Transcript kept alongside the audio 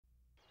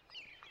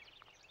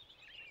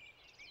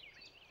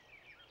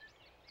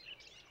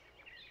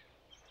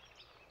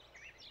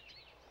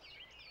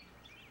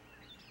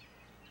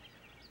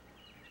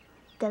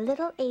The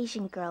little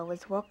Asian girl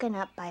was woken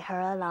up by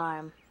her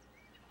alarm.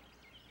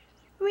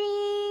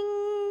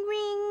 Ring,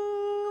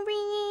 ring,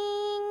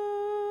 ring.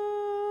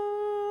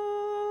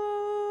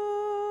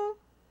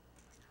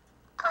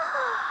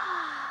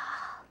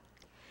 Ah!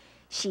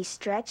 She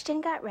stretched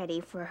and got ready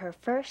for her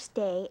first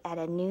day at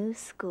a new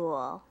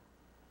school.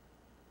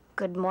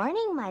 "Good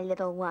morning, my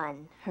little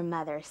one," her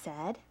mother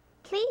said.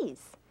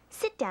 "Please,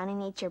 sit down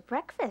and eat your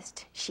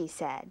breakfast," she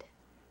said.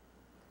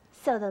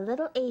 So the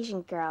little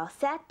Asian girl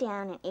sat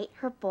down and ate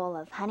her bowl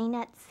of Honey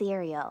Nut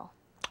cereal.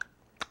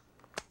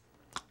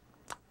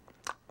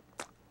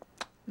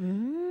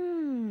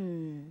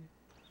 When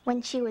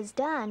she was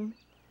done,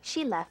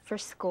 she left for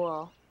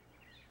school.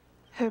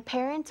 Her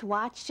parents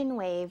watched and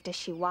waved as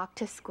she walked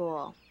to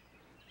school.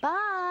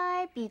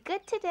 "Bye, be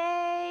good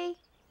today."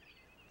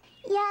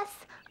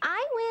 "Yes,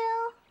 I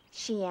will,"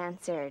 she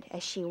answered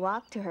as she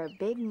walked to her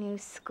big new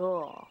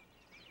school.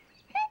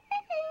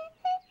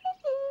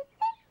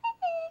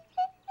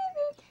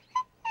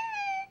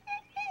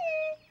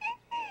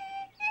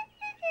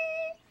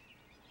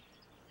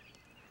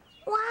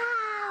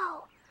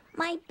 "Wow,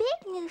 my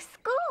big new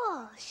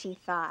school," she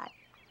thought.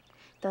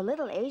 The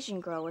little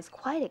Asian girl was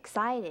quite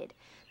excited,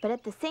 but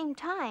at the same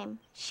time,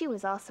 she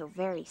was also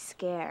very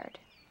scared.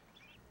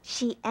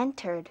 She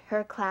entered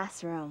her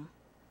classroom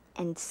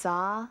and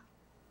saw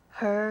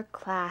her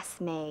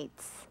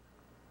classmates.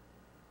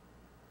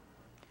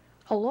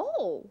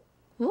 "Hello,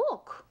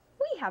 look,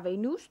 we have a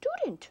new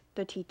student,"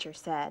 the teacher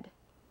said.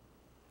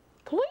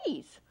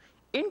 "Please,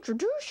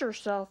 introduce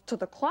yourself to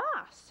the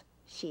class,"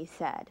 she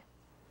said.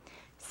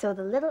 So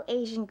the little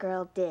Asian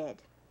girl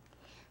did.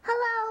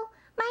 "Hello,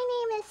 my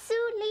name is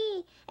Sue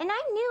Lee, and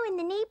I'm new in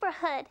the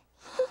neighborhood."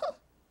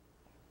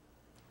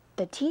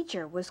 The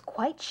teacher was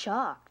quite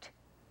shocked.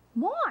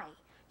 "My,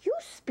 you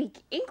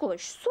speak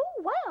English so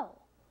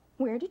well.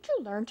 Where did you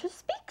learn to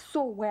speak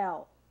so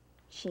well?"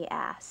 she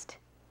asked.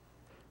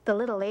 The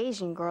little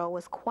Asian girl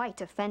was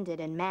quite offended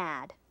and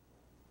mad.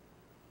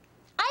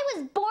 "I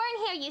was born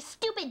here, you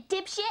stupid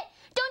dipshit!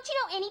 Don't you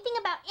know anything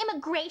about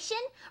immigration?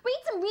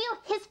 Read some real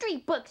history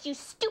books, you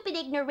stupid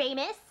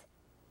ignoramus!"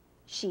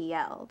 she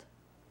yelled.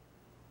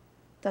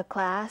 The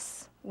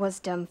class was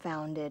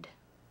dumbfounded.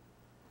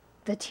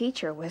 The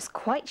teacher was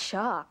quite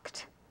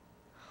shocked.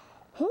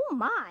 "Oh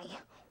my,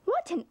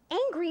 what an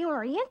angry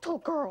Oriental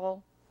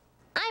girl!"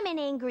 "I'm an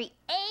angry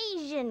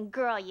Asian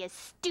girl, you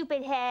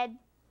stupid head!"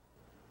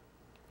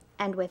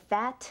 And with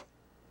that,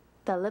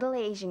 the little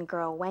Asian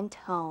girl went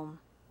home.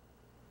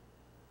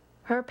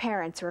 Her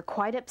parents were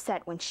quite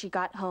upset when she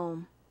got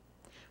home.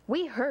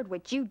 "We heard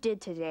what you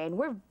did today, and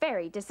we're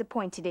very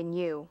disappointed in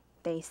you,"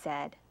 they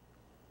said.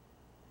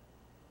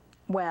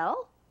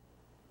 "Well,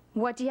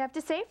 what do you have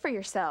to say for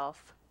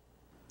yourself?"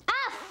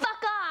 "Ah,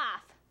 fuck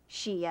off!"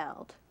 she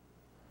yelled.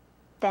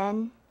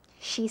 Then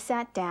she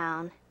sat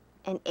down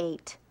and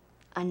ate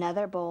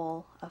another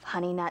bowl of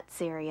Honey Nut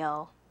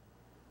cereal.